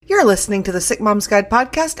You're listening to the Sick Mom's Guide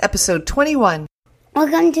podcast, episode 21.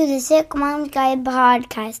 Welcome to the Sick Mom's Guide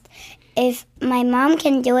podcast. If my mom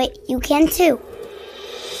can do it, you can too.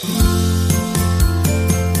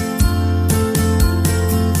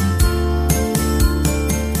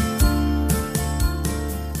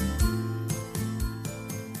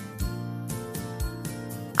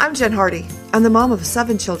 I'm Jen Hardy. I'm the mom of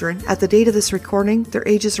 7 children. At the date of this recording, their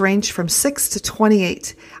ages range from 6 to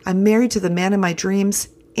 28. I'm married to the man of my dreams,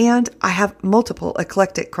 and I have multiple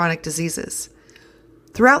eclectic chronic diseases.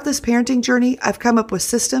 Throughout this parenting journey, I've come up with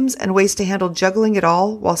systems and ways to handle juggling it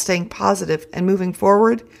all while staying positive and moving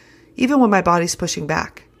forward, even when my body's pushing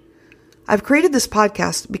back. I've created this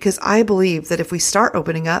podcast because I believe that if we start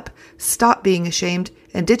opening up, stop being ashamed,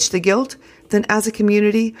 and ditch the guilt, then as a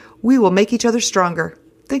community, we will make each other stronger.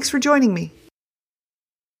 Thanks for joining me.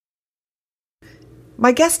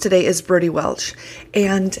 My guest today is Brodie Welch,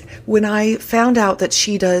 and when I found out that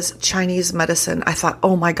she does Chinese medicine, I thought,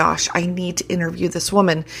 oh my gosh, I need to interview this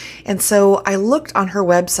woman. And so I looked on her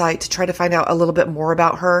website to try to find out a little bit more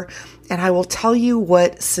about her, and I will tell you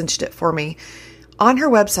what cinched it for me. On her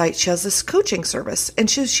website, she has this coaching service, and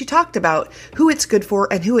she talked about who it's good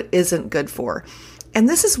for and who it isn't good for. And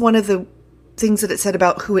this is one of the things that it said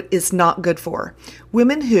about who it is not good for.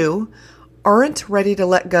 Women who aren't ready to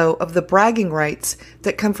let go of the bragging rights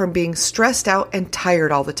that come from being stressed out and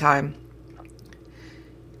tired all the time.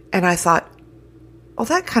 And I thought, well,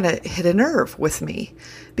 that kind of hit a nerve with me,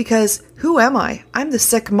 because who am I? I'm the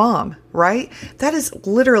sick mom, right? That is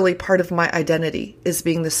literally part of my identity, is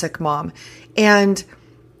being the sick mom. And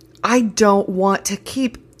I don't want to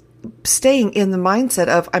keep staying in the mindset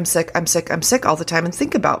of I'm sick all the time and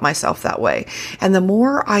think about myself that way. And the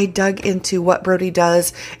more I dug into what Brodie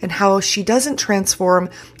does and how she doesn't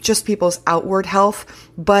transform just people's outward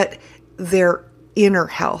health, but their inner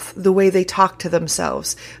health, the way they talk to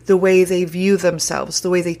themselves, the way they view themselves,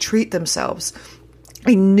 the way they treat themselves,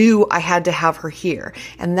 I knew I had to have her here,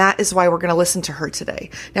 and that is why we're going to listen to her today.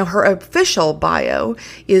 Now, her official bio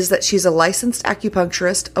is that she's a licensed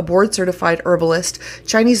acupuncturist, a board-certified herbalist,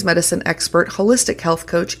 Chinese medicine expert, holistic health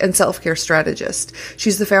coach, and self-care strategist.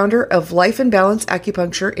 She's the founder of Life in Balance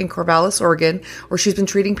Acupuncture in Corvallis, Oregon, where she's been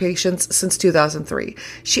treating patients since 2003.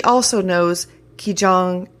 She also knows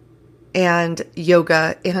Qigong and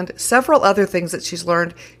yoga and several other things that she's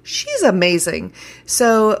learned. She's amazing.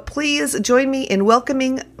 So please join me in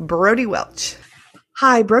welcoming Brodie Welch.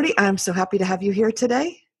 Hi, Brodie. I'm so happy to have you here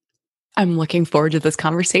today. I'm looking forward to this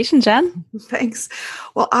conversation, Jen. Thanks.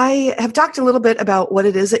 Well, I have talked a little bit about what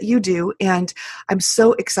it is that you do, and I'm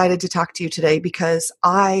so excited to talk to you today because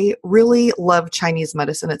I really love Chinese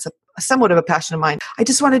medicine. It's somewhat of a passion of mine. I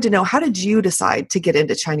just wanted to know, how did you decide to get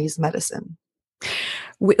into Chinese medicine?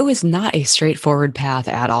 It was not a straightforward path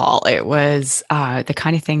at all. It was the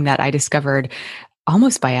kind of thing that I discovered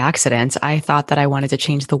almost by accident. I thought that I wanted to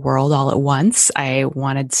change the world all at once. I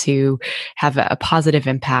wanted to have a positive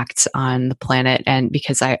impact on the planet. And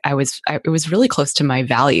because it was really close to my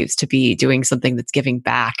values to be doing something that's giving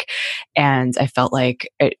back. And I felt like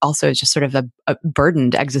it also is just sort of a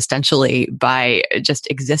burdened existentially by just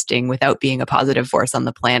existing without being a positive force on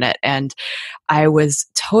the planet. And I was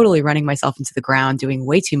totally running myself into the ground, doing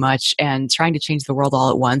way too much and trying to change the world all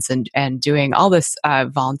at once, and doing all this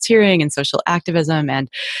volunteering and social activism, and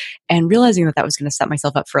realizing that was going to set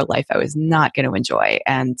myself up for a life I was not going to enjoy.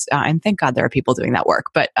 And thank God there are people doing that work,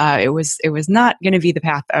 but it was not going to be the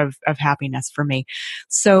path of happiness for me.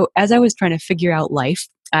 So as I was trying to figure out life,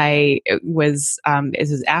 this was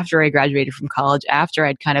after I graduated from college, after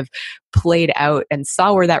I'd kind of played out and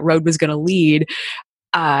saw where that road was going to lead.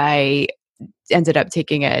 I ended up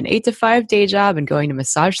taking an 8 to 5 day job and going to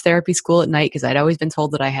massage therapy school at night because I'd always been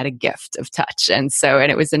told that I had a gift of touch. And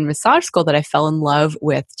it was in massage school that I fell in love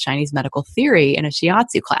with Chinese medical theory in a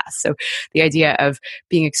shiatsu class. So the idea of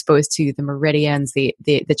being exposed to the meridians, the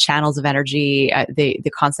channels of energy,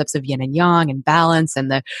 the concepts of yin and yang and balance, and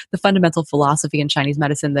the fundamental philosophy in Chinese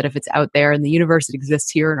medicine that if it's out there in the universe, it exists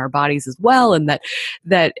here in our bodies as well. And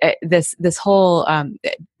that this whole,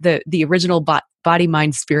 the original body,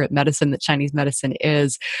 mind, spirit medicine that Chinese medicine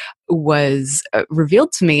was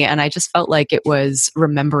revealed to me. And I just felt like it was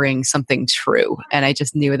remembering something true. And I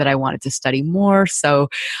just knew that I wanted to study more. So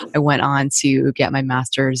I went on to get my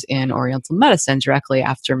master's in Oriental medicine directly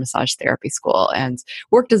after massage therapy school, and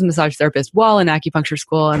worked as a massage therapist while in acupuncture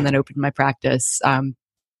school, and then opened my practice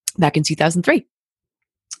back in 2003.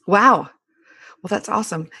 Wow. Well, that's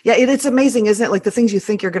awesome. Yeah, it's amazing, isn't it? Like the things you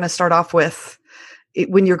think you're going to start off with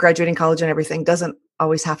when you're graduating college and everything doesn't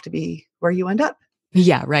always have to be where you end up.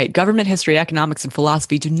 Yeah, right. Government history, economics, and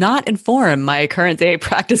philosophy do not inform my current day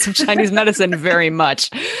practice of Chinese medicine very much.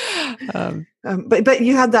 But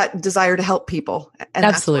you had that desire to help people, and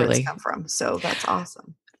that's where it's Absolutely. come from. So that's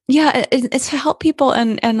awesome. Yeah, it's to help people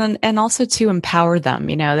and also to empower them.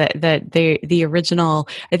 You know that the original.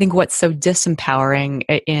 I think what's so disempowering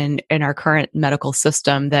in our current medical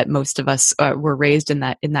system that most of us were raised in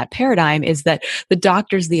that paradigm is that the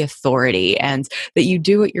doctor's the authority and that you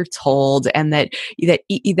do what you're told and that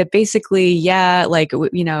basically like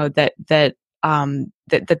you know that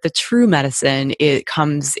the true medicine it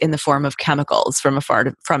comes in the form of chemicals from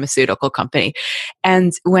a pharmaceutical company.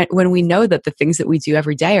 And when we know that the things that we do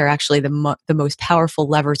every day are actually the most powerful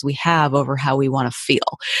levers we have over how we want to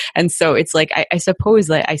feel. And so it's like, I suppose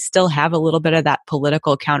that I still have a little bit of that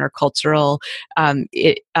political countercultural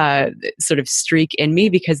sort of streak in me,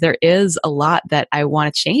 because there is a lot that I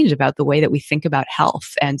want to change about the way that we think about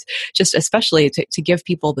health, and just especially to give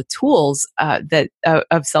people the tools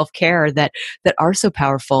of self-care that are so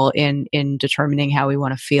powerful in determining how we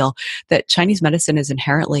want to feel. That Chinese medicine is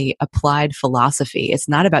inherently applied philosophy. It's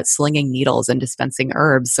not about slinging needles and dispensing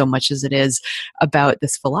herbs so much as it is about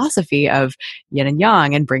this philosophy of yin and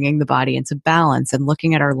yang and bringing the body into balance and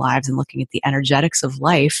looking at our lives and looking at the energetics of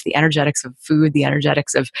life, the energetics of food, the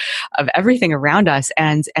energetics of everything around us,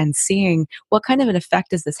 and seeing what kind of an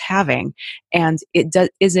effect is this having, and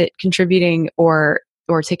is it contributing or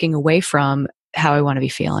taking away from how I want to be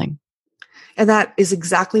feeling. And that is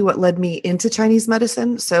exactly what led me into Chinese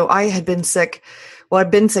medicine. So I had been sick. Well,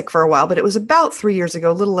 I'd been sick for a while, but it was about 3 years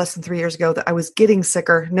ago, a little less than 3 years ago, that I was getting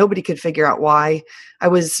sicker. Nobody could figure out why. I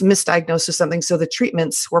was misdiagnosed with something. So the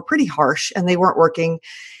treatments were pretty harsh and they weren't working.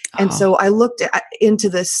 And so I looked into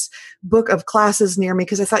this book of classes near me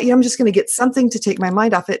because I thought, I'm just going to get something to take my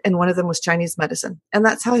mind off it. And one of them was Chinese medicine. And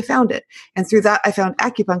that's how I found it. And through that, I found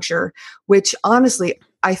acupuncture, which honestly,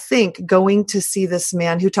 I think going to see this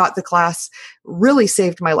man who taught the class really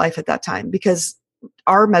saved my life at that time, because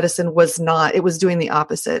our medicine was not, it was doing the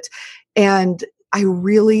opposite. And I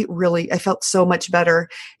really, I felt so much better.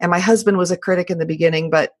 And my husband was a critic in the beginning,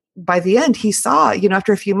 but by the end, he saw,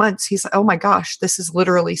 after a few months, he's like, oh my gosh, this has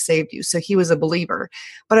literally saved you. So he was a believer.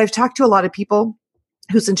 But I've talked to a lot of people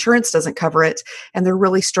whose insurance doesn't cover it and they're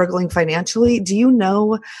really struggling financially. Do you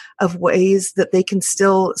know of ways that they can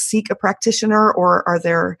still seek a practitioner, or are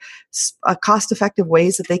there cost-effective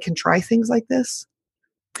ways that they can try things like this?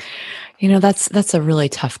 That's a really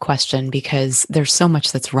tough question, because there's so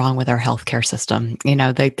much that's wrong with our healthcare system.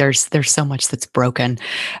 There's so much that's broken,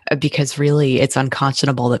 because really it's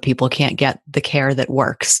unconscionable that people can't get the care that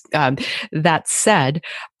works. That said,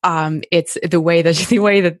 it's the way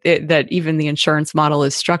that even the insurance model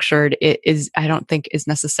is structured. It is, I don't think, is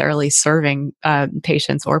necessarily serving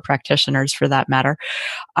patients or practitioners for that matter.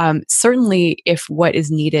 Certainly, if what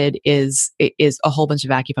is needed is a whole bunch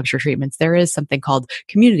of acupuncture treatments, there is something called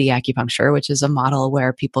community acupuncture, which is a model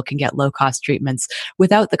where people can get low-cost treatments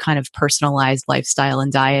without the kind of personalized lifestyle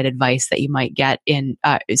and diet advice that you might get in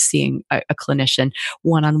seeing a clinician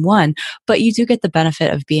one-on-one. But you do get the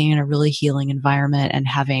benefit of being in a really healing environment and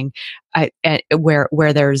having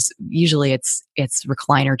where there's usually it's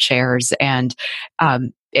recliner chairs and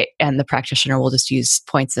the practitioner will just use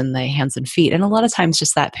points in the hands and feet. And a lot of times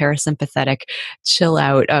just that parasympathetic chill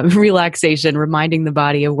out relaxation, reminding the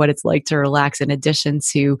body of what it's like to relax, in addition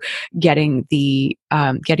to getting the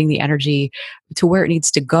energy to where it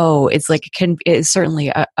needs to go. It's like it's certainly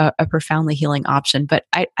a profoundly healing option. But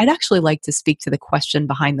I'd actually like to speak to the question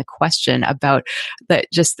behind the question about that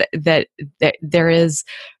there is,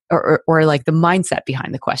 or like the mindset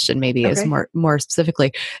behind the question, maybe is more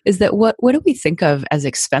specifically, is that what do we think of as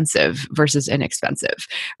expensive versus inexpensive,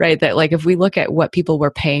 right? That like if we look at what people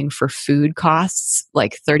were paying for food costs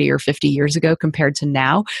like 30 or 50 years ago compared to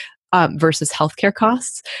now, versus healthcare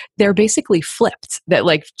costs, they're basically flipped. That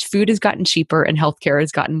like food has gotten cheaper and healthcare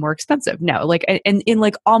has gotten more expensive. No, like and in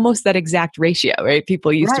like almost that exact ratio, right?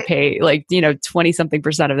 People used to pay like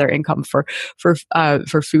 20-something% of their income for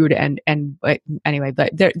food and anyway.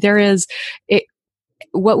 But there is it.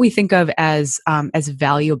 What we think of as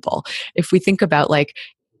valuable. If we think about like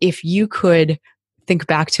if you could think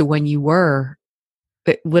back to when you were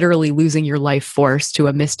literally losing your life force to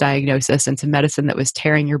a misdiagnosis and to medicine that was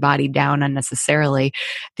tearing your body down unnecessarily.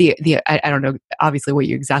 I don't know obviously what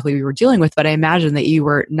you were dealing with, but I imagine that you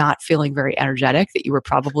were not feeling very energetic, that you were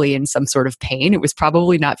probably in some sort of pain. It was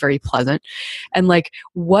probably not very pleasant. And like,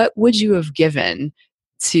 what would you have given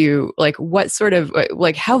to like, what sort of,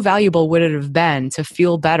 like, how valuable would it have been to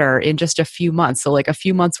feel better in just a few months? So like a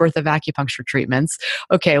few months worth of acupuncture treatments.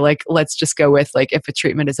 Okay, like let's just go with like if a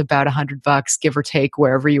treatment is about $100, give or take,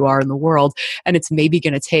 wherever you are in the world, and it's maybe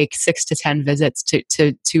going to take 6 to 10 visits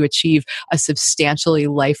to achieve a substantially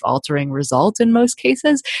life-altering result in most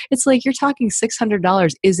cases. It's like you're talking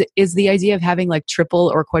 $600. Is the idea of having like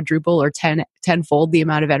triple or quadruple or tenfold the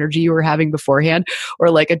amount of energy you were having beforehand,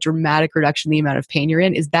 or like a dramatic reduction in the amount of pain you're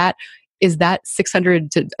in? Is that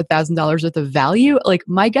 $600 to $1,000 worth of value? Like,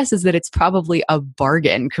 my guess is that it's probably a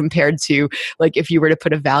bargain compared to like if you were to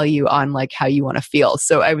put a value on like how you want to feel.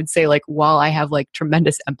 So I would say, like, while I have like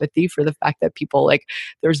tremendous empathy for the fact that people, like,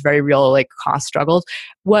 there's very real like cost struggles,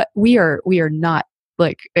 what we are not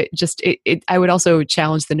like, I would also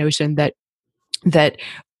challenge the notion that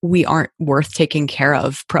we aren't worth taking care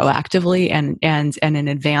of proactively and in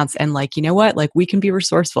advance. And like, you know what, like we can be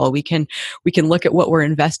resourceful. We can look at what we're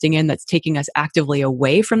investing in that's taking us actively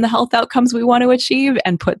away from the health outcomes we want to achieve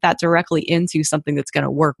and put that directly into something that's going to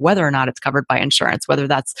work, whether or not it's covered by insurance, whether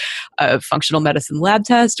that's a functional medicine lab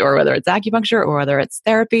test or whether it's acupuncture or whether it's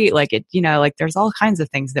therapy. Like it, you know, like there's all kinds of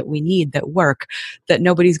things that we need that work that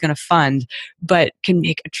nobody's going to fund, but can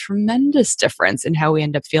make a tremendous difference in how we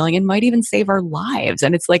end up feeling and might even save our lives.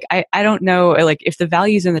 And it's like, I don't know, like if the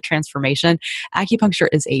value's in the transformation, acupuncture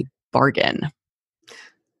is a bargain.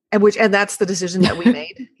 And that's the decision that we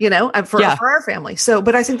made, you know, for our family. So,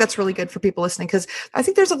 but I think that's really good for people listening, because I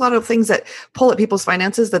think there's a lot of things that pull at people's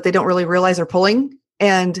finances that they don't really realize are pulling.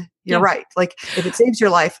 And you're right. Like if it saves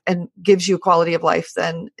your life and gives you quality of life,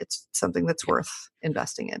 then it's something that's worth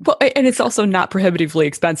investing in. Well, and it's also not prohibitively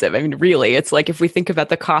expensive. I mean, really, it's like if we think about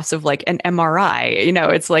the cost of like an MRI, you know,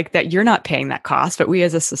 it's like that you're not paying that cost, but we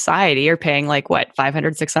as a society are paying like what,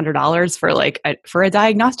 $500, $600 for like for a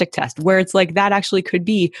diagnostic test, where it's like that actually could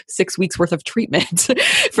be 6 weeks worth of treatment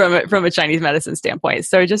from a Chinese medicine standpoint.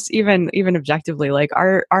 So just even objectively, like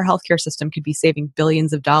our healthcare system could be saving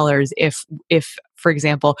billions of dollars if for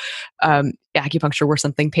example, acupuncture were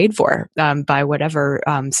something paid for by whatever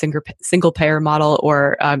single payer model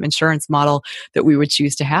or insurance model that we would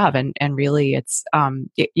choose to have. And really, it's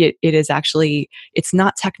it is actually, it's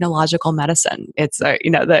not technological medicine. It's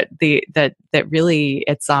you know, that really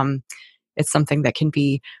it's something that can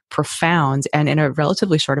be profound and in a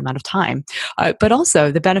relatively short amount of time. But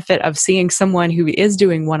also the benefit of seeing someone who is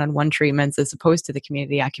doing one-on-one treatments as opposed to the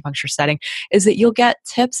community acupuncture setting is that you'll get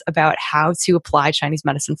tips about how to apply Chinese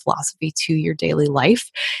medicine philosophy to your daily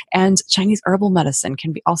life. And Chinese herbal medicine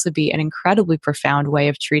can also be an incredibly profound way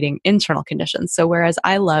of treating internal conditions. So whereas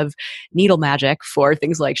I love needle magic for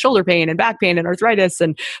things like shoulder pain and back pain and arthritis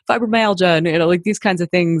and fibromyalgia and, you know, like these kinds of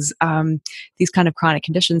things, these kind of chronic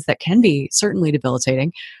conditions that can be certainly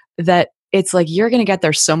debilitating, that it's like you're going to get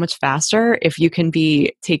there so much faster if you can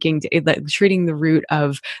be treating the root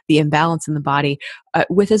of the imbalance in the body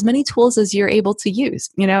with as many tools as you're able to use,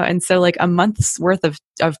 you know? And so like a month's worth of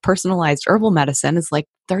personalized herbal medicine is like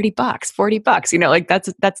 $30, $40, you know, like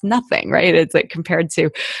that's nothing, right? It's like compared to, I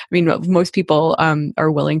mean, most people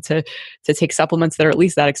are willing to take supplements that are at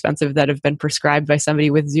least that expensive that have been prescribed by somebody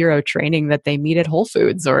with zero training that they meet at Whole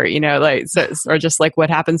Foods, or, you know, like, so, or just like what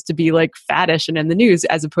happens to be like faddish and in the news,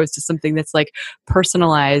 as opposed to something that's like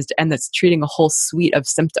personalized and that's treating a whole suite of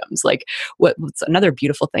symptoms. Like what's another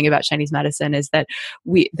beautiful thing about Chinese medicine is that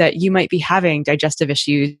you might be having digestive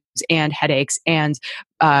issues and headaches and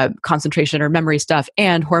concentration or memory stuff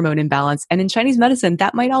and hormone imbalance. And in Chinese medicine,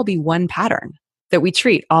 that might all be one pattern that we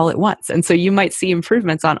treat all at once. And so you might see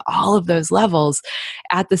improvements on all of those levels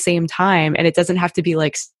at the same time. And it doesn't have to be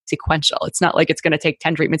like sequential. It's not like it's going to take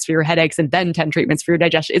 10 treatments for your headaches and then 10 treatments for your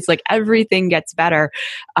digestion. It's like everything gets better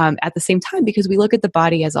at the same time, because we look at the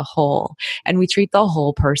body as a whole and we treat the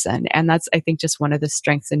whole person. And that's, I think, just one of the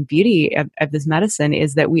strengths and beauty of this medicine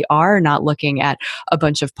is that we are not looking at a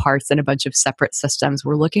bunch of parts and a bunch of separate systems.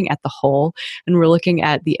 We're looking at the whole, and we're looking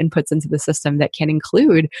at the inputs into the system that can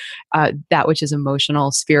include that which is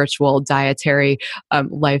emotional, spiritual, dietary,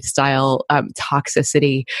 lifestyle,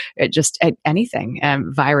 toxicity, just anything,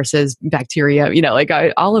 viruses, bacteria, you know, like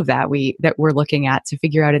all of that we're looking at to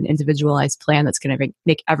figure out an individualized plan that's going to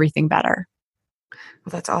make everything better.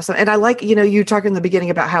 Well, that's awesome. And I like, you know, you talked in the beginning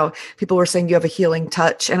about how people were saying you have a healing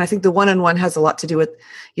touch. And I think the one-on-one has a lot to do with,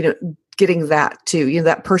 you know, getting that too,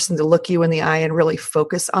 that person to look you in the eye and really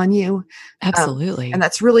focus on you. Absolutely. And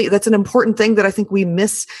that's an important thing that I think we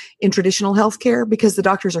miss in traditional healthcare, because the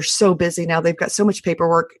doctors are so busy now. They've got so much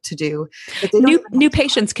paperwork to do that they don't new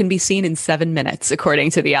patients can be seen in 7 minutes,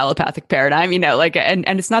 according to the allopathic paradigm,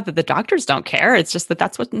 and it's not that the doctors don't care. It's just that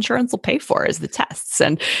that's what insurance will pay for, is the tests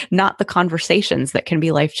and not the conversations that can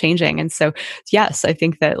be life-changing. And so, yes, I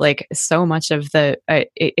think that so much of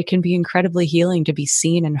it can be incredibly healing to be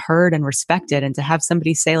seen and heard and respected, and to have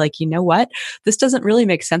somebody say you know what, this doesn't really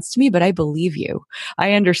make sense to me, but I believe you.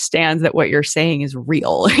 I understand that what you're saying is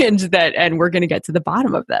real, and we're going to get to the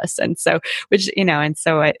bottom of this. And so,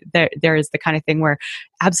 there is the kind of thing where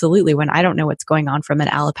absolutely, when I don't know what's going on from an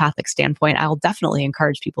allopathic standpoint, I'll definitely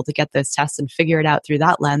encourage people to get those tests and figure it out through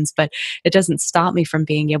that lens. But it doesn't stop me from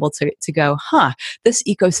being able to go, this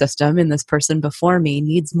ecosystem in this person before me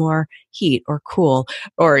needs more heat or cool,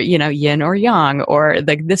 or, yin or yang, or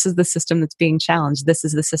this is the system that's being challenged. This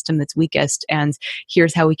is the system that's weakest. And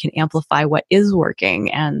here's how we can amplify what is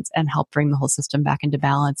working and help bring the whole system back into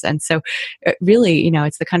balance. And so really,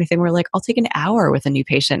 it's the kind of thing where I'll take an hour with a new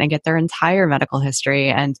patient and get their entire medical history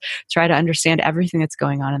and try to understand everything that's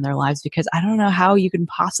going on in their lives, because I don't know how you can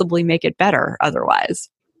possibly make it better otherwise.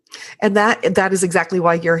 And that is exactly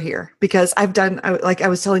why you're here, because like I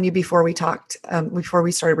was telling you before we talked, before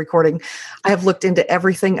we started recording, I have looked into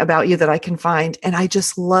everything about you that I can find. And I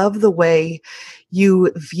just love the way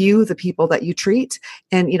you view the people that you treat.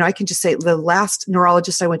 And, I can just say the last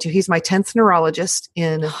neurologist I went to, he's my 10th neurologist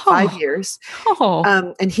in 5 years.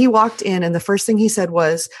 And he walked in, and the first thing he said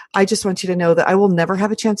was, I just want you to know that I will never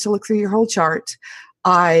have a chance to look through your whole chart.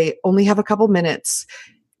 I only have a couple minutes.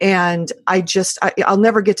 And I'll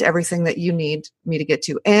never get to everything that you need me to get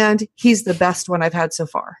to. And he's the best one I've had so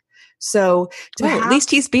far. So at least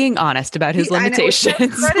he's being honest about his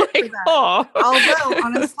limitations. Although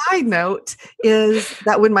on a side note is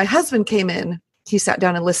that when my husband came in, he sat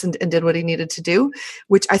down and listened and did what he needed to do,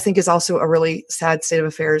 which I think is also a really sad state of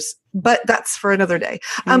affairs, but that's for another day.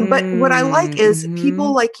 But what I like is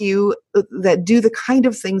people like you that do the kind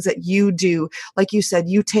of things that you do. Like you said,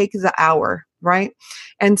 you take the hour, right?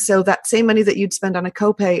 And so that same money that you'd spend on a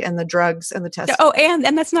copay and the drugs and the test. Oh,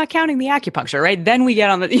 and that's not counting the acupuncture, right? Then we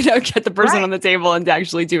get on the, get the person on the table and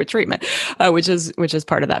actually do a treatment, which is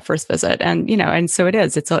part of that first visit. And, and so it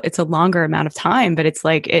is, it's a longer amount of time, but it's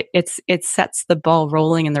it sets the ball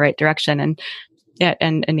rolling in the right direction and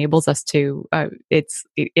enables us to, it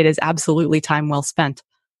is absolutely time well spent.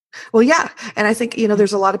 Well, yeah. And I think,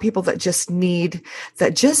 there's a lot of people that just need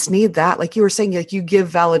that. Like you were saying, you give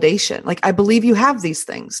validation. I believe you have these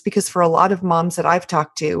things, because for a lot of moms that I've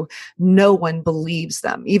talked to, no one believes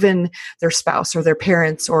them, even their spouse or their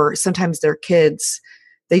parents, or sometimes their kids.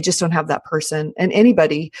 They just don't have that person and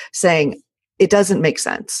anybody saying it doesn't make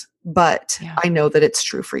sense, but I know that it's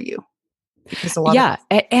true for you.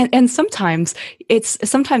 And sometimes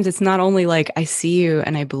it's not only I see you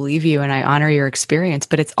and I believe you and I honor your experience,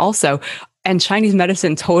 but it's also, and Chinese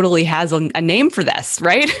medicine totally has a name for this,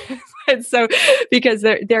 right? And so, because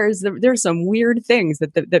there's some weird things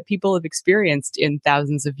that people have experienced in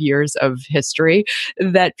thousands of years of history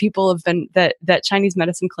that people have been that Chinese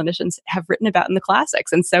medicine clinicians have written about in the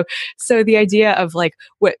classics. And so the idea of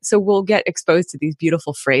so we'll get exposed to these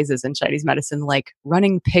beautiful phrases in Chinese medicine, like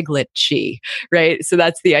running piglet qi, right? So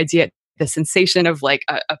that's the idea. The sensation of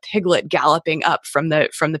a piglet galloping up from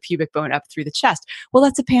the pubic bone up through the chest. Well,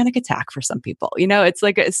 that's a panic attack for some people. It's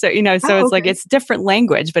it's different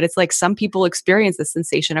language, but it's some people experience the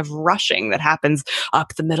sensation of rushing that happens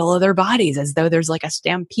up the middle of their bodies as though there's a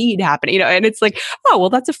stampede happening, and it's oh,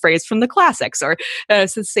 well, that's a phrase from the classics. Or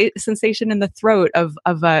sensation in the throat of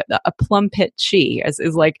a plum pit qi is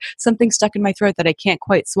something stuck in my throat that I can't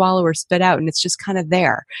quite swallow or spit out. And it's just kind of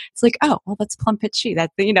there. It's oh, well, that's plum pit qi.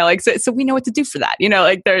 That, so we know what to do for that.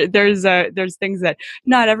 There's things that,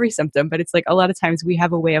 not every symptom, but it's a lot of times we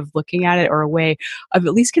have a way of looking at it, or a way of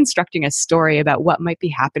at least constructing a story about what might be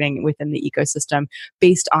happening within the ecosystem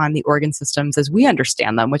based on the organ systems as we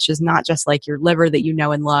understand them, which is not just your liver that you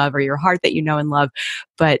know and love, or your heart that you know and love,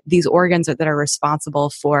 but these organs that are responsible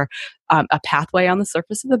for a pathway on the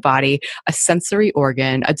surface of the body, a sensory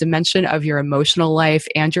organ, a dimension of your emotional life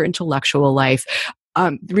and your intellectual life.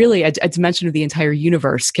 Really, a dimension of the entire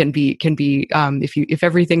universe can be if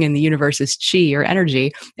everything in the universe is chi or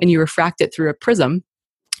energy, and you refract it through a prism,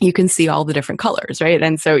 you can see all the different colors, right?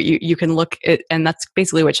 And so you can look at, and that's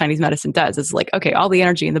basically what Chinese medicine does. It's okay, all the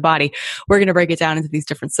energy in the body, we're going to break it down into these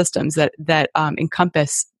different systems that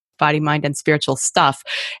encompass body, mind, and spiritual stuff,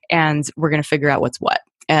 and we're going to figure out what's what.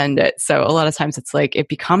 And so a lot of times it's like, it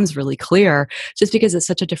becomes really clear just because it's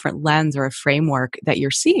such a different lens or a framework that you're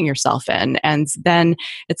seeing yourself in. And then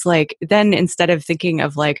it's like, then instead of thinking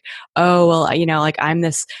of like, oh, well, like I'm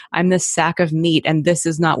this sack of meat and this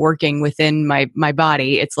is not working within my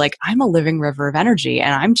body. It's like, I'm a living river of energy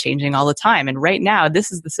and I'm changing all the time. And right now,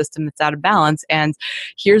 this is the system that's out of balance. And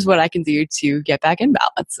here's what I can do to get back in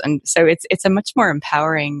balance. And so it's a much more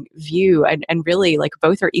empowering view, and really like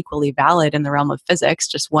both are equally valid in the realm of physics.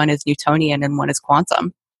 Just one is Newtonian and one is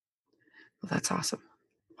quantum. Well, that's awesome.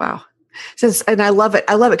 Wow. And I love it.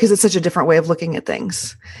 I love it because it's such a different way of looking at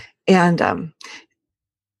things. And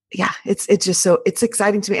yeah, it's just so, it's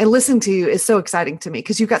exciting to me. And listening to you is so exciting to me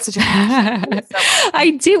because you've got such a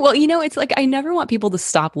I do. Well, it's like, I never want people to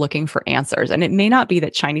stop looking for answers. And it may not be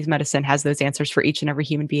that Chinese medicine has those answers for each and every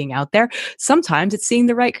human being out there. Sometimes it's seeing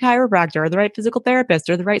the right chiropractor or the right physical therapist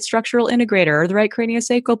or the right structural integrator or the right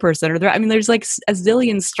craniosacral person there's like a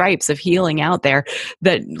zillion stripes of healing out there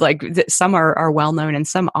that some are well known and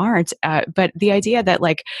some aren't. But the idea that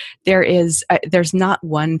like there's not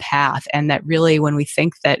one path, and that really when we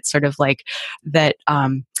think that sort of like that,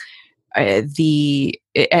 and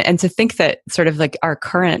to think that sort of like our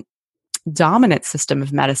current dominant system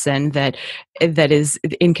of medicine that is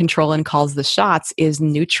in control and calls the shots is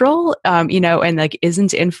neutral, and like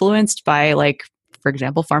isn't influenced by like, for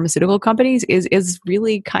example, pharmaceutical companies is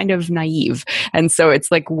really kind of naive. And so it's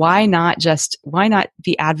like, why not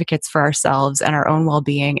be advocates for ourselves and our own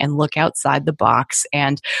well-being and look outside the box?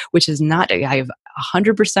 And which is not, I have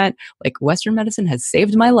 100% like Western medicine has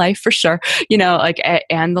saved my life for sure,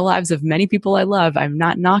 and the lives of many people I love. I'm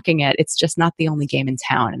not knocking it. It's just not the only game in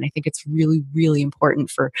town. And I think it's really, really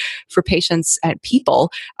important for patients and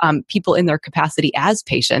people in their capacity as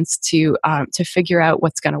patients to figure out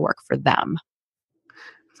what's going to work for them.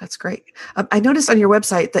 That's great. I noticed on your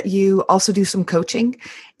website that you also do some coaching,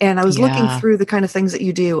 and I was looking through the kind of things that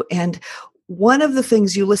you do. And one of the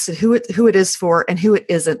things you listed who it is for and who it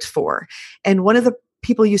isn't for. And one of the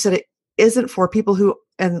people you said it isn't for people who,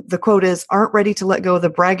 and the quote is, aren't ready to let go of the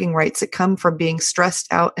bragging rights that come from being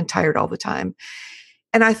stressed out and tired all the time.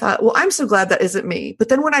 And I thought, well, I'm so glad that isn't me. But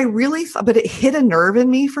then when I really thought, but it hit a nerve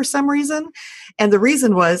in me for some reason. And the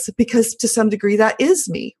reason was because to some degree that is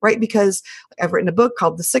me, right? Because I've written a book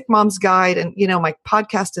called The Sick Mom's Guide. And, my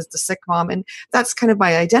podcast is The Sick Mom. And that's kind of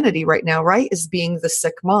my identity right now, right? Is being the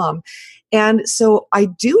sick mom. And so I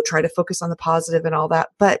do try to focus on the positive and all that.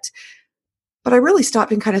 But I really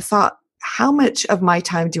stopped and kind of thought, how much of my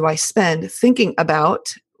time do I spend thinking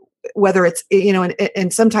about whether it's,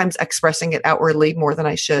 and sometimes expressing it outwardly more than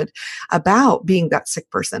I should about being that sick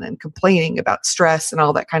person and complaining about stress and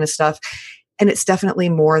all that kind of stuff. And it's definitely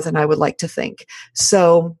more than I would like to think.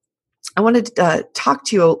 So I wanted to talk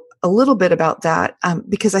to you a little bit about that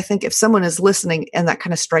because I think if someone is listening and that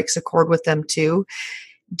kind of strikes a chord with them too,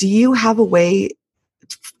 do you have a way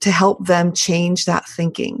to help them change that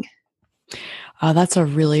thinking? Oh, that's a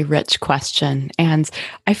really rich question. And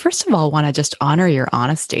I first of all want to just honor your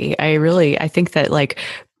honesty. I think that like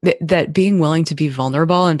that being willing to be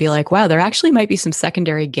vulnerable and be like, wow, there actually might be some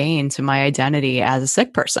secondary gain to my identity as a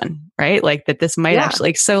sick person, right? Like that this might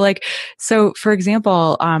actually, so for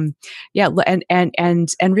example, and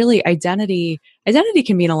really identity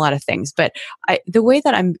can mean a lot of things, but the way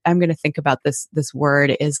that I'm going to think about this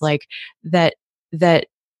word is like that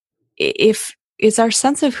if it's our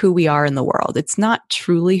sense of who we are in the world. It's not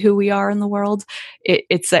truly who we are in the world.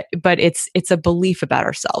 It's a belief about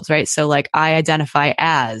ourselves, right? So like I identify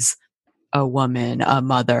as a woman, a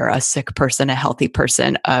mother, a sick person, a healthy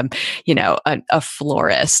person, a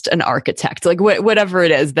florist, an architect, like whatever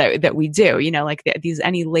it is that we do, like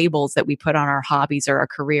any labels that we put on our hobbies or our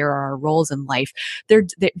career or our roles in life,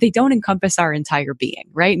 they don't encompass our entire being,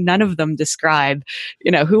 right? None of them describe,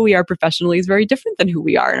 who we are professionally is very different than who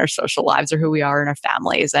we are in our social lives or who we are in our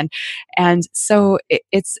families. And so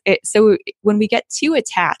so when we get too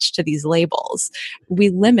attached to these labels,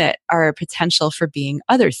 we limit our potential for being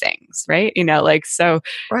other things, right?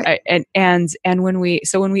 Right. And when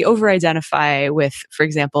we over-identify with, for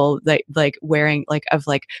example, like wearing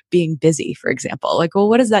like being busy, for example, like, well,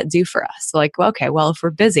 what does that do for us? Like, well, okay, well, if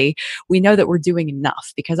we're busy, we know that we're doing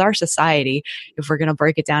enough because our society, if we're going to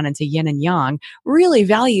break it down into yin and yang, really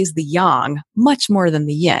values the yang much more than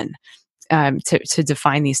the yin. To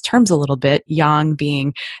define these terms a little bit, yang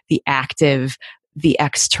being the active, the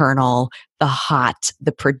external, the hot,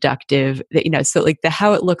 the productive, so like the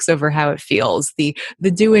how it looks over how it feels, the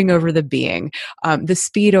doing over the being, the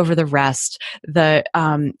speed over the rest, et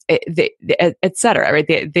cetera,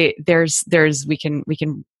 right? There's we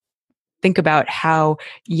can think about how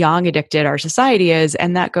yang addicted our society is.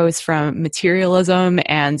 And that goes from materialism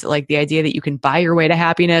and like the idea that you can buy your way to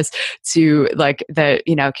happiness to like the,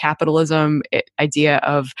 capitalism idea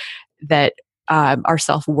of that our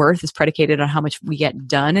self-worth is predicated on how much we get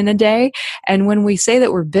done in a day. And when we say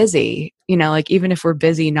that we're busy, like even if we're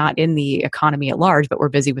busy not in the economy at large, but we're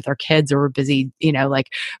busy with our kids or we're busy,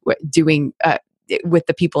 doing with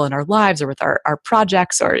the people in our lives or with our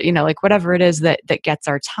projects or, like whatever it is that gets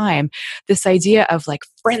our time, this idea of like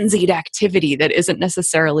frenzied activity that isn't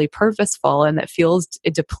necessarily purposeful and that feels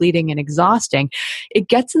depleting and exhausting, it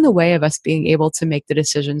gets in the way of us being able to make the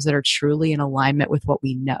decisions that are truly in alignment with what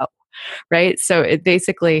we know. Right. So it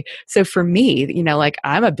basically, so for me, like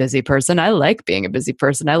I'm a busy person. I like being a busy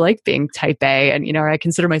person. I like being type A. And, I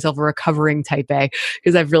consider myself a recovering type A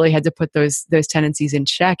because I've really had to put those tendencies in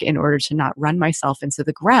check in order to not run myself into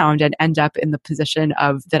the ground and end up in the position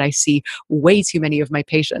of that I see way too many of my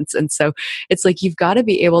patients. And so it's like, you've got to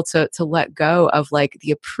be able to let go of like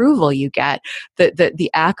the approval you get, the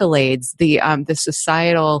accolades, the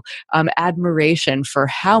societal admiration for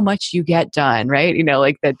how much you get done. Right.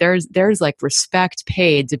 Like that there's like respect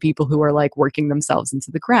paid to people who are like working themselves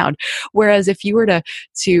into the ground. Whereas if you were to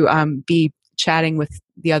be chatting with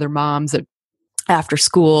the other moms after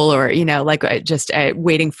school or, just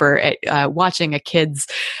waiting for watching a kid's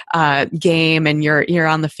game and you're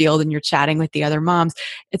on the field and you're chatting with the other moms,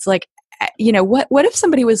 it's like, what if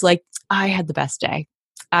somebody was like, I had the best day.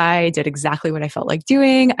 I did exactly what I felt like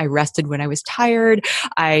doing. I rested when I was tired.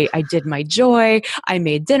 I did my joy. I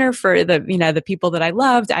made dinner for the people that I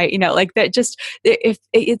loved. Like that just, if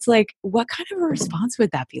it's like, what kind of a response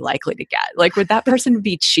would that be likely to get? Like, would that person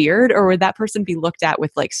be cheered or would that person be looked at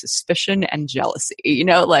with like suspicion and jealousy?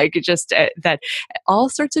 Like just that all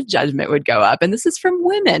sorts of judgment would go up. And this is from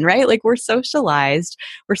women, right? Like we're socialized.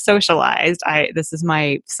 This is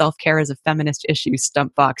my self-care as a feminist issue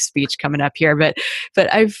stump box speech coming up here. But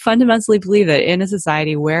I fundamentally believe that in a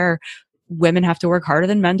society where women have to work harder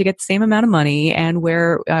than men to get the same amount of money and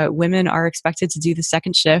where women are expected to do the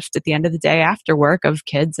second shift at the end of the day after work of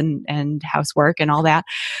kids and housework and all that,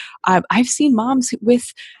 I've seen moms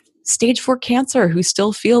with stage 4 cancer who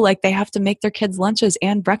still feel like they have to make their kids lunches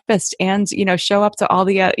and breakfast and, show up to all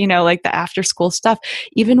the, like the after school stuff,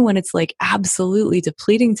 even when it's like absolutely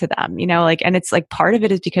depleting to them, and it's like part of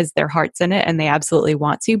it is because their heart's in it and they absolutely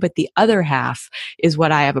want to. But the other half is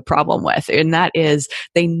what I have a problem with. And that is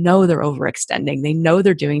they know they're overextending. They know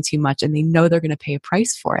they're doing too much and they know they're going to pay a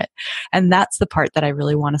price for it. And that's the part that I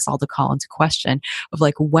really want us all to call into question of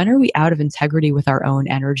like, when are we out of integrity with our own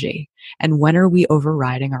energy? And when are we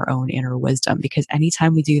overriding our own inner wisdom? Because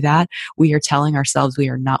anytime we do that, we are telling ourselves we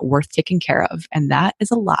are not worth taking care of. And that is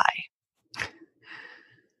a lie.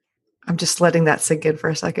 I'm just letting that sink in for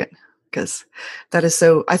a second because that is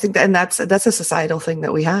so, I think that, and that's a societal thing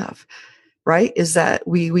that we have, right? Is that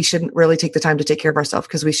we shouldn't really take the time to take care of ourselves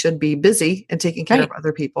because we should be busy and taking care of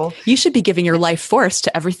other people. You should be giving your life force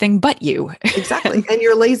to everything but you. Exactly. And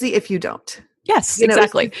you're lazy if you don't. Yes,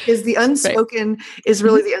 exactly. Is the unspoken is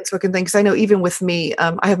really the unspoken thing. Because I know even with me,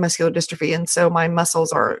 I have muscular dystrophy, and so my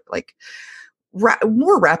muscles are like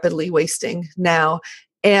more rapidly wasting now.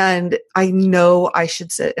 And I know I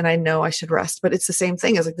should sit and I know I should rest, but it's the same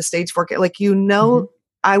thing as like the stage 4. Like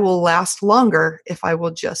I will last longer if I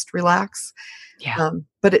will just relax. Yeah.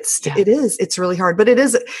 But it's really hard. But it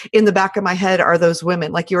is in the back of my head are those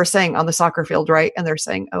women, like you were saying, on the soccer field, right? And they're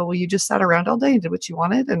saying, "Oh, well, you just sat around all day and did what you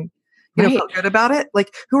wanted, and." Felt good about it.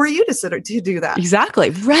 Like, who are you to do that? Exactly.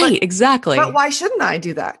 Right. Exactly. But why shouldn't I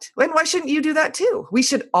do that? And why shouldn't you do that too? We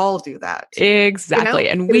should all do that. Exactly.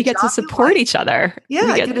 And we get to support each other.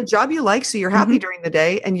 Yeah. Get a job you like. So you're happy during the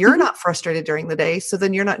day and you're not frustrated during the day. So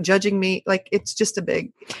then you're not judging me. Like it's just a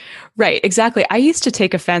big. Right. Exactly. I used to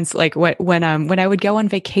take offense, like when I would go on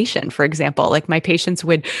vacation, for example, like my patients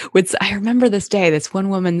would, I remember this day, this one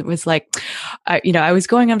woman was like, I was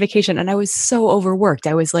going on vacation and I was so overworked.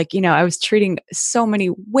 I was like, I was treating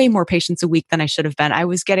way more patients a week than I should have been. I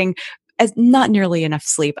was getting not nearly enough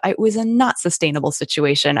sleep. It was a not sustainable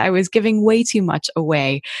situation. I was giving way too much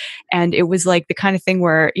away. And it was like the kind of thing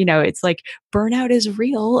where, it's like burnout is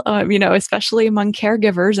real, especially among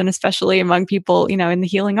caregivers and especially among people, in the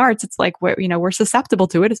healing arts. It's like, we're susceptible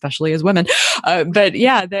to it, especially as women. But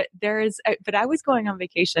I was going on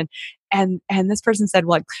vacation and this person said,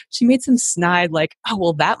 well, like, she made some snide, like, oh,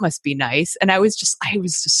 well, that must be nice. And I was just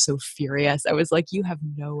so furious. I was like, you have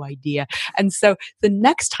no idea. And so the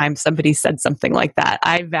next time somebody said something like that,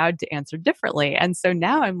 I vowed to answer differently. And so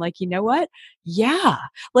now I'm like, you know what? Yeah,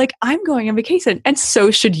 like I'm going on vacation and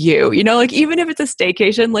so should you, like even if it's a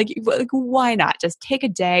staycation, like why not just take a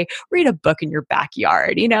day, read a book in your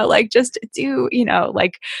backyard, like just do,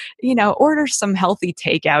 order some healthy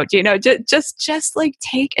takeout, just like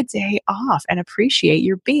take a day off and appreciate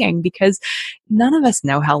your being, because none of us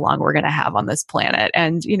know how long we're going to have on this planet.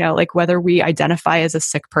 And, like whether we identify as a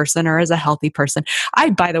sick person or as a healthy person, I,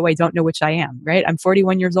 by the way, don't know which I am, right? I'm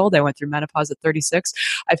 41 years old. I went through menopause at 36.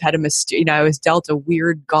 I've had I was dealt a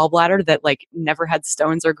weird gallbladder that like never had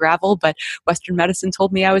stones or gravel, but Western medicine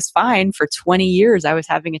told me I was fine. For 20 years, I was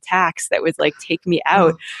having attacks that would like take me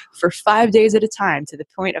out for 5 days at a time, to the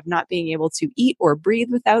point of not being able to eat or breathe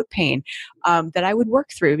without pain, that I would work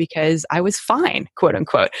through because I was fine, quote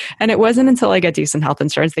unquote. And it wasn't until I got decent health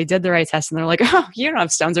insurance, they did the right test and they're like, oh, you don't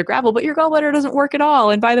have stones or gravel, but your gallbladder doesn't work at all.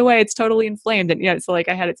 And by the way, it's totally inflamed. And, so like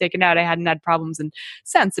I had it taken out. I hadn't had problems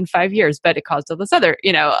since in 5 years, but it caused all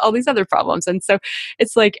these other problems. And so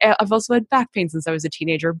it's like, I've also had back pain since I was a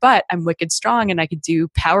teenager, but I'm wicked strong and I could do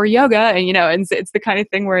power yoga. And, and it's the kind of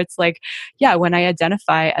thing where it's like, yeah, when I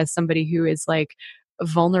identify as somebody who is like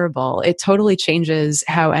vulnerable, it totally changes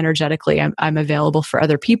how energetically I'm available for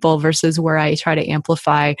other people, versus where I try to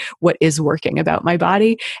amplify what is working about my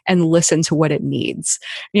body and listen to what it needs,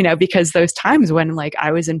 because those times when like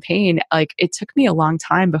I was in pain, like it took me a long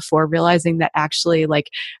time before realizing that actually like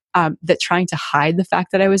that trying to hide the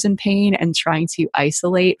fact that I was in pain and trying to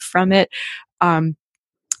isolate from it,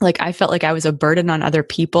 like I felt like I was a burden on other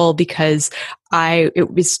people, because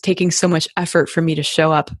it was taking so much effort for me to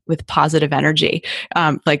show up with positive energy,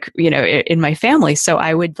 in my family. So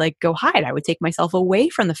I would like go hide. I would take myself away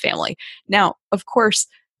from the family. Now, of course,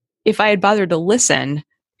 if I had bothered to listen,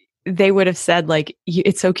 they would have said like,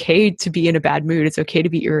 it's okay to be in a bad mood. It's okay to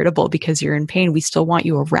be irritable because you're in pain. We still want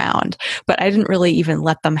you around. But I didn't really even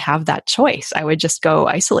let them have that choice. I would just go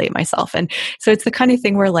isolate myself. And so it's the kind of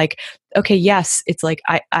thing where like, okay, yes, it's like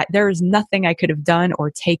there was nothing I could have done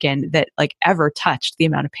or taken that like ever touched the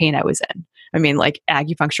amount of pain I was in. I mean, like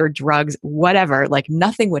acupuncture, drugs, whatever, like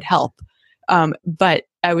nothing would help. But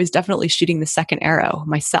I was definitely shooting the second arrow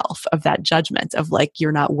myself of that judgment of like,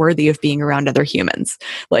 you're not worthy of being around other humans.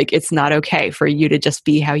 Like, it's not okay for you to just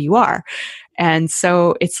be how you are. And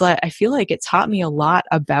so it's like, I feel like it taught me a lot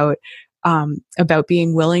about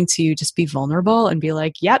being willing to just be vulnerable and be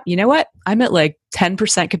like, yep, you know what? I'm at like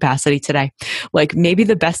 10% capacity today. Like maybe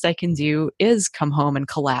the best I can do is come home and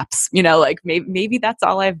collapse, like maybe that's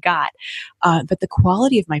all I've got. But the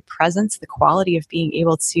quality of my presence, the quality of being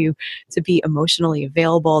able to be emotionally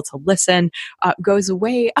available, to listen, goes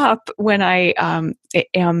way up when I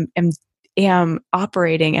am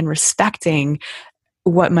operating and respecting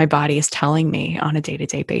what my body is telling me on a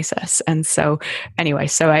day-to-day basis. And so anyway,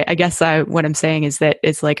 so I guess what I'm saying is that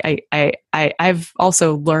it's like, I've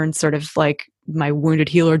also learned sort of like my wounded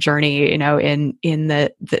healer journey, in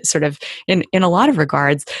the sort of in a lot of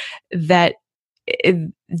regards, that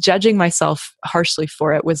judging myself harshly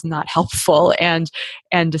for it was not helpful, and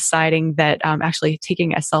deciding that actually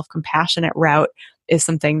taking a self-compassionate route is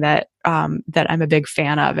something that I'm a big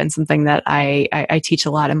fan of, and something that I teach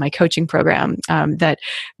a lot in my coaching program, that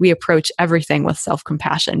we approach everything with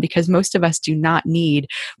self-compassion, because most of us do not need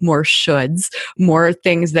more shoulds, more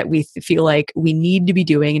things that we feel like we need to be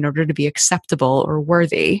doing in order to be acceptable or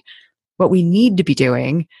worthy. What we need to be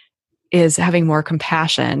doing is having more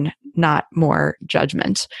compassion, not more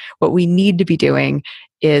judgment. What we need to be doing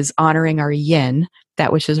is honoring our yin,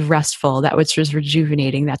 that which is restful, that which is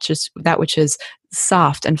rejuvenating, that which is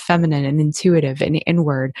soft and feminine and intuitive and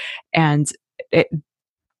inward, and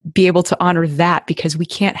be able to honor that, because we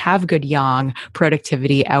can't have good yang,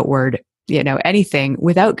 productivity, outward, anything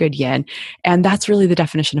without good yin. And that's really the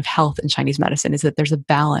definition of health in Chinese medicine, is that there's a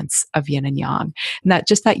balance of yin and yang. And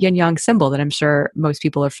that yin yang symbol that I'm sure most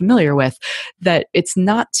people are familiar with, that it's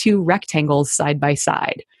not two rectangles side by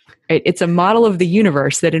side. It's a model of the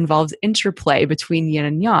universe that involves interplay between yin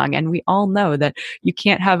and yang. And we all know that you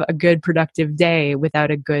can't have a good productive day without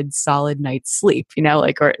a good solid night's sleep,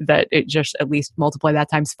 or that it just at least multiply that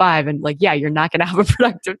times 5. And like, yeah, you're not going to have a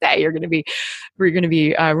productive day. We're going to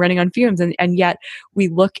be running on fumes. And yet we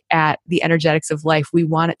look at the energetics of life. We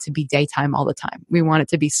want it to be daytime all the time. We want it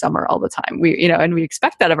to be summer all the time. And we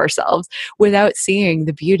expect that of ourselves without seeing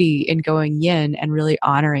the beauty in going yin and really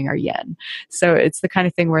honoring our yin. So it's the kind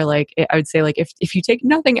of thing where like, I would say like, if you take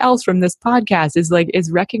nothing else from this podcast,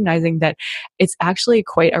 is recognizing that it's actually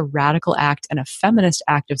quite a radical act and a feminist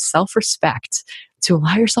act of self-respect to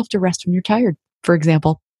allow yourself to rest when you're tired, for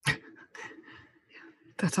example.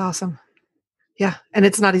 That's awesome. Yeah. And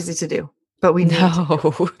it's not easy to do. but we need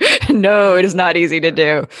to. No, no, it is not easy to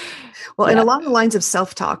do. Well, and along the lines of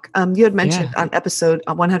self-talk, you had mentioned on episode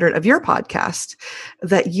 100 of your podcast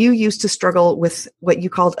that you used to struggle with what you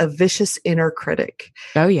called a vicious inner critic.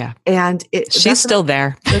 Oh, yeah. And she's still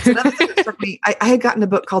there. That's another thing that struck me. I had gotten a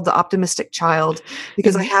book called The Optimistic Child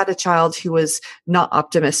because I had a child who was not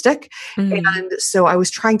optimistic. And so I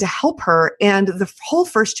was trying to help her. And the whole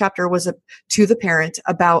first chapter was to the parent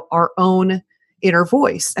about our own inner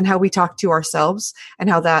voice and how we talk to ourselves and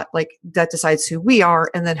how that decides who we are,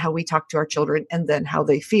 and then how we talk to our children and then how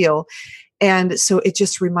they feel. And so it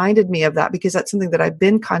just reminded me of that, because that's something that I've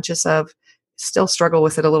been conscious of, still struggle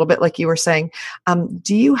with it a little bit, like you were saying.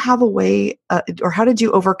 Do you have a way, or how did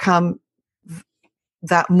you overcome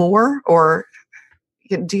that more? Or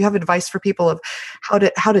do you have advice for people of how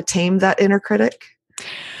to tame that inner critic?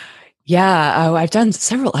 Yeah, I've done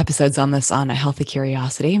several episodes on this on A Healthy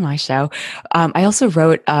Curiosity, my show. I also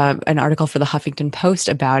wrote an article for the Huffington Post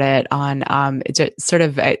about it on sort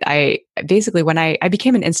of, I basically, when I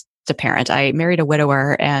became an instant parent, I married a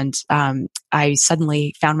widower, and I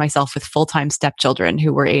suddenly found myself with full-time stepchildren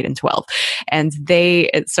who were 8 and 12. And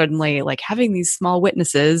suddenly, like, having these small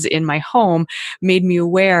witnesses in my home made me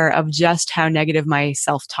aware of just how negative my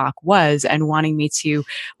self-talk was, and wanting me to,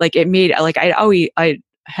 like, it made, like, I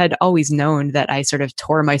had always known that I sort of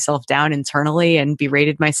tore myself down internally and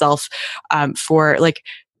berated myself for, like,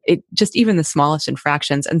 it, just even the smallest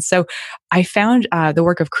infractions. And so I found the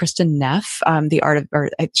work of Kristin Neff,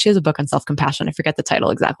 she has a book on self-compassion. I forget the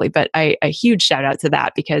title exactly, but a huge shout out to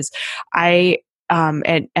that, because I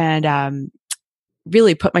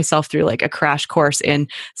really put myself through like a crash course in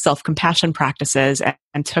self-compassion practices,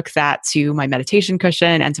 and took that to my meditation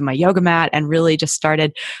cushion and to my yoga mat, and really just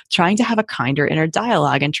started trying to have a kinder inner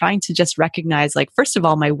dialogue, and trying to just recognize, like, first of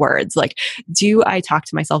all, my words. Like, do I talk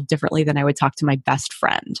to myself differently than I would talk to my best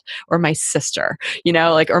friend or my sister,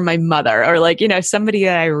 like, or my mother, or, like, somebody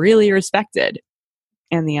that I really respected?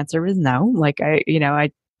 And the answer was no. Like, I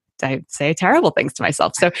say terrible things to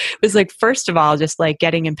myself. So it was like, first of all, just like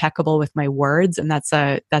getting impeccable with my words. And that's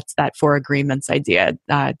that 4 agreements idea,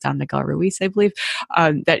 Don Miguel Ruiz, I believe,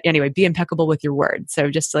 that anyway, be impeccable with your words.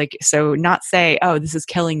 So just like, so not say, oh, this is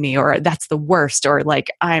killing me, or that's the worst, or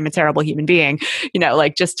like, I'm a terrible human being,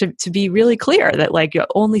 like, just to be really clear that, like, you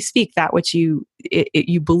only speak that which you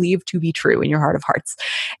believe to be true in your heart of hearts.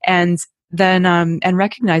 And then, and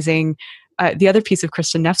recognizing, the other piece of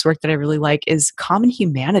Kristin Neff's work that I really like is common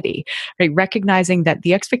humanity, right? Recognizing that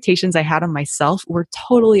the expectations I had on myself were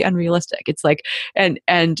totally unrealistic. It's like, in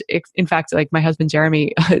fact, like, my husband,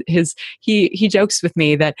 Jeremy, he jokes with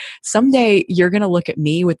me that someday you're going to look at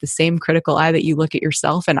me with the same critical eye that you look at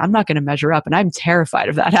yourself, and I'm not going to measure up. And I'm terrified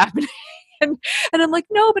of that happening. and I'm like,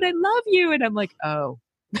 no, but I love you. And I'm like, oh,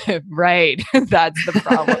 right. That's the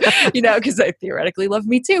problem, because I theoretically love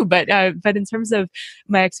me too. But in terms of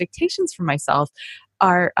my expectations for myself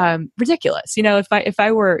are ridiculous. If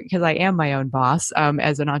I were, because I am my own boss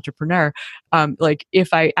as an entrepreneur, like,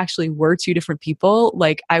 if I actually were 2 different people,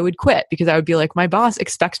 like, I would quit, because I would be like, my boss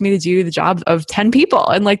expects me to do the job of 10 people,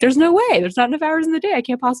 and, like, there's no way, there's not enough hours in the day, I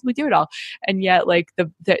can't possibly do it all. And yet, like,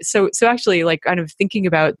 so actually, like, kind of thinking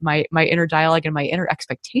about my inner dialogue and my inner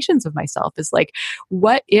expectations of myself is like,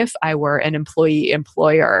 what if I were an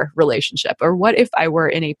employee-employer relationship, or what if I were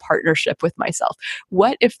in a partnership with myself?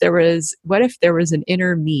 What if there was an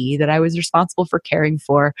inner me that I was responsible for caring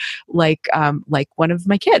for, like one of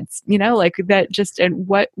my kids, like that, just, and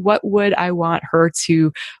what would I want her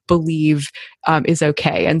to believe is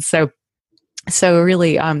okay? And so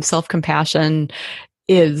really, self-compassion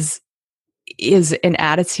is an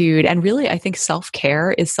attitude, and really, I think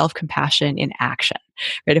self-care is self-compassion in action,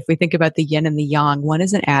 right? If we think about the yin and the yang, one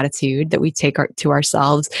is an attitude that we take to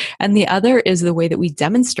ourselves, and the other is the way that we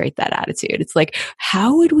demonstrate that attitude. It's like,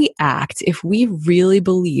 how would we act if we really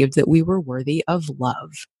believed that we were worthy of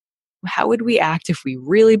love? How would we act if we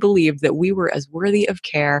really believed that we were as worthy of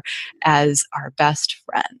care as our best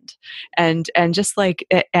friend? And just like,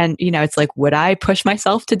 and it's like, would I push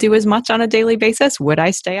myself to do as much on a daily basis? Would I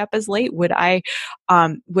stay up as late? Would I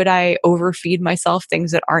overfeed myself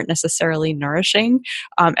things that aren't necessarily nourishing,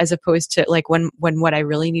 as opposed to, like, when what I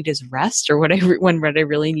really need is rest, or when what I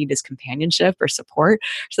really need is companionship or support,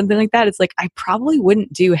 or something like that? It's like, I probably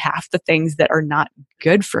wouldn't do half the things that are not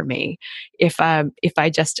good for me if I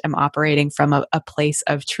just am operating from a place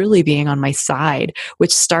of truly being on my side,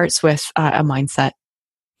 which starts with a mindset.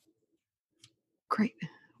 Great.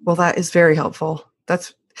 Well, that is very helpful.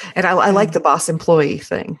 And I like the boss employee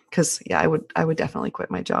thing, because I would definitely quit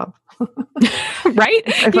my job. Right?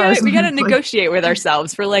 Yeah, we got to negotiate with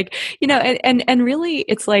ourselves for, like, and really,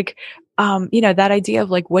 it's like, that idea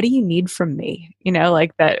of like, what do you need from me?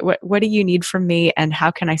 Like that, what do you need from me and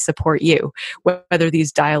how can I support you? Whether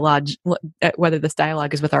whether this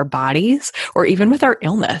dialogue is with our bodies or even with our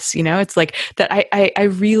illness, it's like that.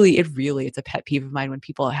 It's a pet peeve of mine when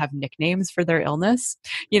people have nicknames for their illness,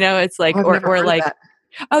 it's like, I've never heard of that.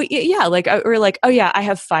 Oh yeah, like or like, oh yeah, I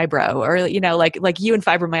have fibro, or like you and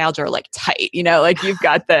fibromyalgia are like tight, like you've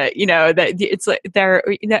got the, that it's like they're,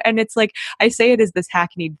 and it's like I say it as this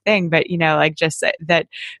hackneyed thing, but like just that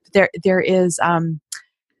there is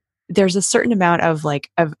there's a certain amount of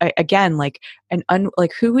again like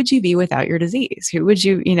like who would you be without your disease? Who would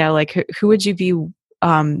you like who would you be?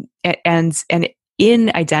 And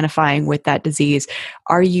in identifying with that disease,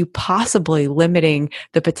 are you possibly limiting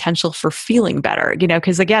the potential for feeling better?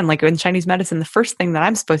 Because again, like in Chinese medicine, the first thing that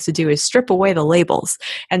I'm supposed to do is strip away the labels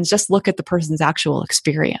and just look at the person's actual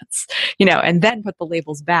experience, and then put the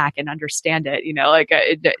labels back and understand it,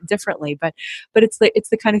 differently. But it's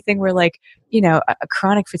the kind of thing where like, a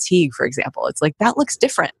chronic fatigue, for example, it's like that looks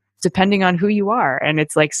different depending on who you are. And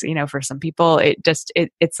it's like, for some people,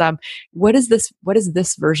 what is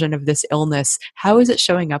this version of this illness? How is it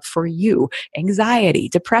showing up for you? Anxiety,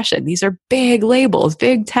 depression, these are big labels,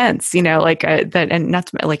 big tents, like that, and not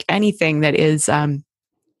to, like anything that is,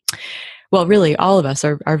 well, really all of us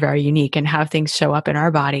are very unique, and how things show up in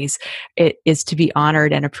our bodies, it is to be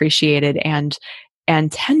honored and appreciated and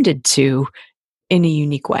tended to in a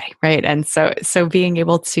unique way, right? And so being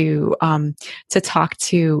able to talk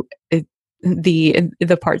to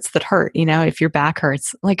the parts that hurt, if your back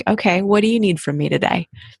hurts, like, okay, what do you need from me today?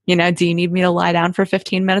 Do you need me to lie down for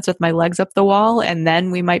 15 minutes with my legs up the wall, and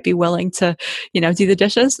then we might be willing to, do the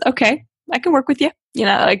dishes? Okay, I can work with you,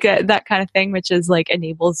 like that kind of thing, which is like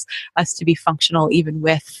enables us to be functional even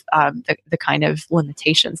with the kind of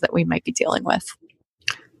limitations that we might be dealing with.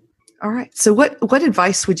 All right. So what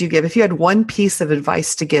advice would you give if you had one piece of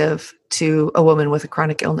advice to give to a woman with a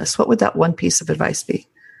chronic illness? What would that one piece of advice be?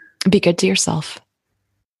 Be good to yourself.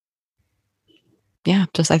 Yeah.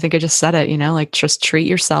 I think I just said it, like just treat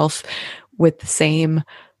yourself with the same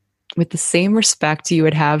respect you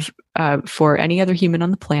would have for any other human on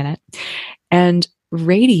the planet, and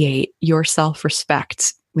radiate your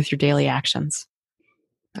self-respect with your daily actions.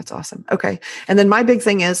 That's awesome. Okay. And then my big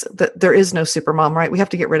thing is that there is no supermom, right? We have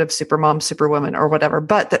to get rid of supermom, superwoman, or whatever,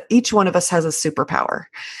 but that each one of us has a superpower.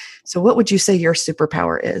 So what would you say your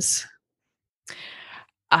superpower is?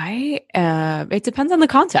 It depends on the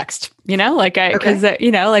context, because,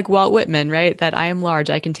 like Walt Whitman, right? That I am large,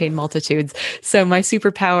 I contain multitudes. So my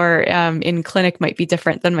superpower in clinic might be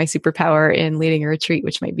different than my superpower in leading a retreat,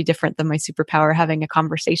 which might be different than my superpower having a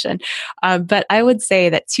conversation. But I would say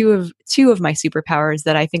that two of my superpowers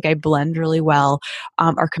that I think I blend really well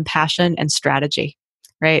are compassion and strategy.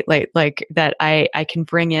 Right. Like that I can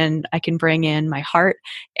bring in my heart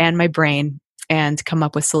and my brain and come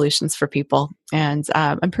up with solutions for people. And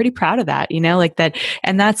I'm pretty proud of that, like that.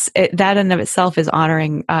 And that's it, that in of itself is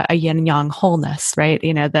honoring a yin and yang wholeness, right?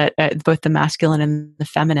 That both the masculine and the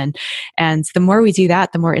feminine. And the more we do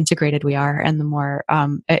that, the more integrated we are, and the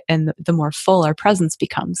more full our presence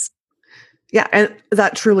becomes. Yeah. And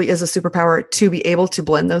that truly is a superpower, to be able to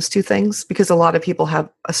blend those two things, because a lot of people have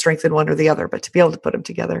a strength in one or the other, but to be able to put them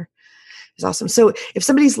together is awesome. So if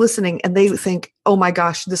somebody's listening and they think, oh my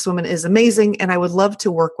gosh, this woman is amazing and I would love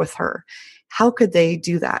to work with her, how could they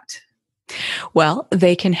do that? Well,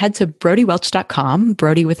 they can head to brodywelch.com,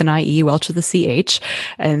 Brody with an IE, Welch with a CH.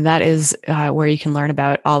 And that is where you can learn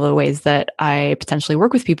about all the ways that I potentially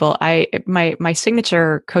work with people. My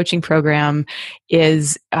signature coaching program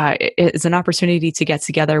is an opportunity to get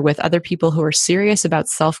together with other people who are serious about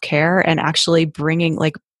self-care and actually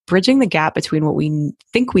bridging the gap between what we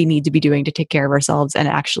think we need to be doing to take care of ourselves and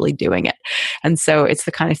actually doing it. And so it's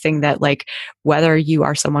the kind of thing that, like, whether you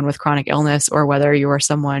are someone with chronic illness or whether you are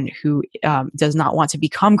someone who does not want to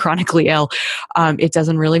become chronically ill, it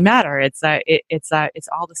doesn't really matter. It's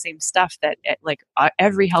all the same stuff that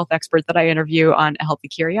every health expert that I interview on A Healthy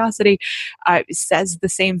Curiosity says the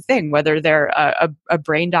same thing, whether they're a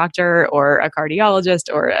brain doctor or a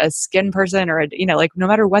cardiologist or a skin person or no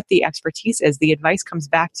matter what the expertise is, the advice comes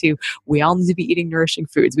back to, we all need to be eating nourishing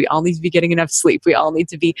foods. We all need to be getting enough sleep. We all need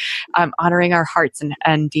to be honoring following our hearts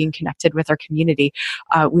and being connected with our community,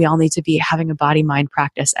 we all need to be having a body-mind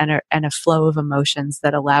practice and a flow of emotions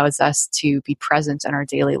that allows us to be present in our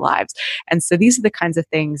daily lives. And so these are the kinds of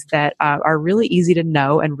things that are really easy to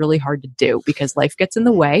know and really hard to do because life gets in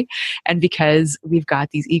the way and because we've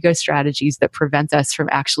got these ego strategies that prevent us from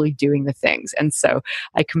actually doing the things. And so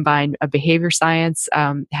I combine a behavior science,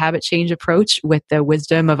 habit change approach with the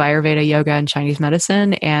wisdom of Ayurveda, yoga, and Chinese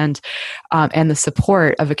medicine, and the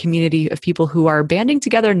support of a community of people who are banding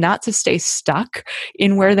together not to stay stuck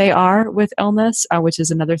in where they are with illness, which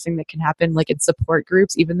is another thing that can happen, like in support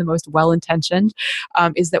groups, even the most well-intentioned,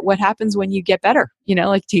 is that what happens when you get better?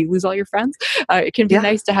 Like, do you lose all your friends? It can be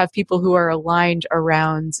nice to have people who are aligned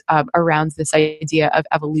around this idea of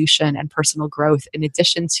evolution and personal growth, in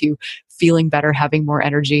addition to feeling better, having more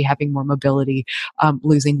energy, having more mobility,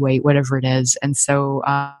 losing weight, whatever it is. And so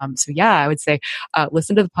I would say,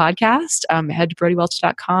 listen to the podcast, head to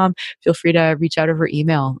BrodieWelch.com. Feel free to reach out over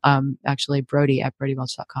email, actually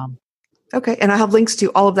Brodie@BrodieWelch.com. Okay. And I have links to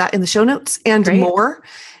all of that in the show notes and more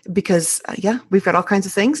because, we've got all kinds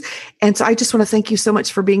of things. And so I just want to thank you so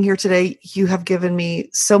much for being here today. You have given me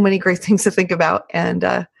so many great things to think about, and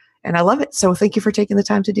I love it. So thank you for taking the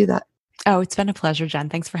time to do that. Oh, it's been a pleasure, Jen.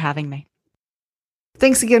 Thanks for having me.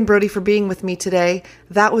 Thanks again, Brodie, for being with me today.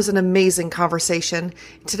 That was an amazing conversation.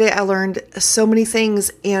 Today I learned so many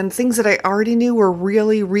things, and things that I already knew were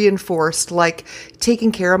really reinforced, like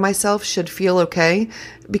taking care of myself should feel okay.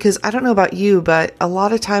 Because I don't know about you, but a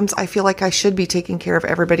lot of times I feel like I should be taking care of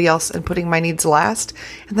everybody else and putting my needs last.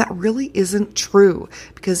 And that really isn't true.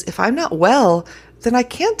 Because if I'm not well, then I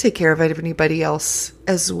can't take care of anybody else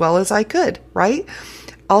as well as I could, right?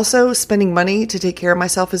 Also, spending money to take care of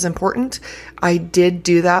myself is important. I did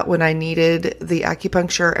do that when I needed the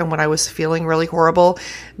acupuncture and when I was feeling really horrible.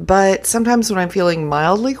 But sometimes when I'm feeling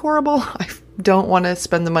mildly horrible, I don't want to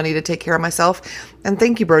spend the money to take care of myself. And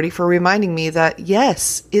thank you, Brodie, for reminding me that,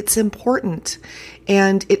 yes, it's important.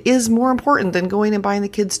 And it is more important than going and buying the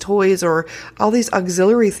kids' toys or all these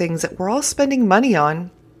auxiliary things that we're all spending money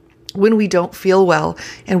on when we don't feel well.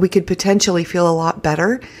 And we could potentially feel a lot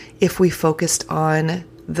better if we focused on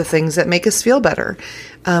the things that make us feel better.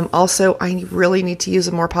 Also, I really need to use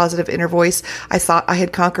a more positive inner voice. I thought I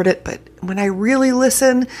had conquered it, but when I really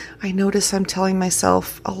listen, I notice I'm telling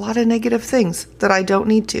myself a lot of negative things that I don't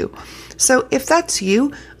need to. So if that's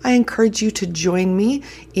you, I encourage you to join me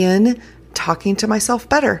in talking to myself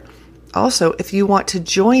better. Also, if you want to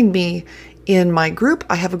join me in my group,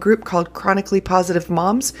 I have a group called Chronically Positive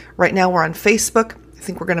Moms. Right now we're on Facebook. I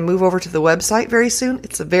think we're going to move over to the website very soon.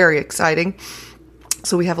 It's very exciting.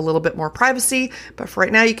 So we have a little bit more privacy, but for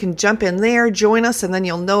right now you can jump in there, join us, and then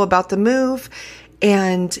you'll know about the move.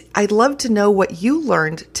 And I'd love to know what you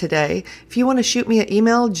learned today. If you want to shoot me an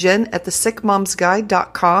email,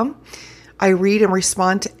 jen@thesickmomsguide.com. I read and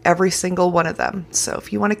respond to every single one of them. So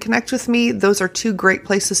if you want to connect with me, those are two great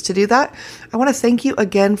places to do that. I want to thank you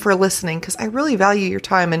again for listening because I really value your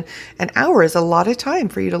time, and an hour is a lot of time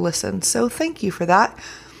for you to listen. So thank you for that.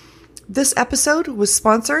 This episode was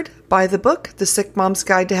sponsored by the book, The Sick Mom's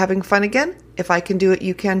Guide to Having Fun Again. If I can do it,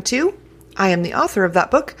 you can too. I am the author of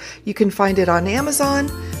that book. You can find it on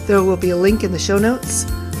Amazon. There will be a link in the show notes.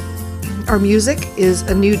 Our music is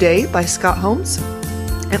A New Day by Scott Holmes.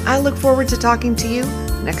 And I look forward to talking to you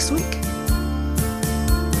next week.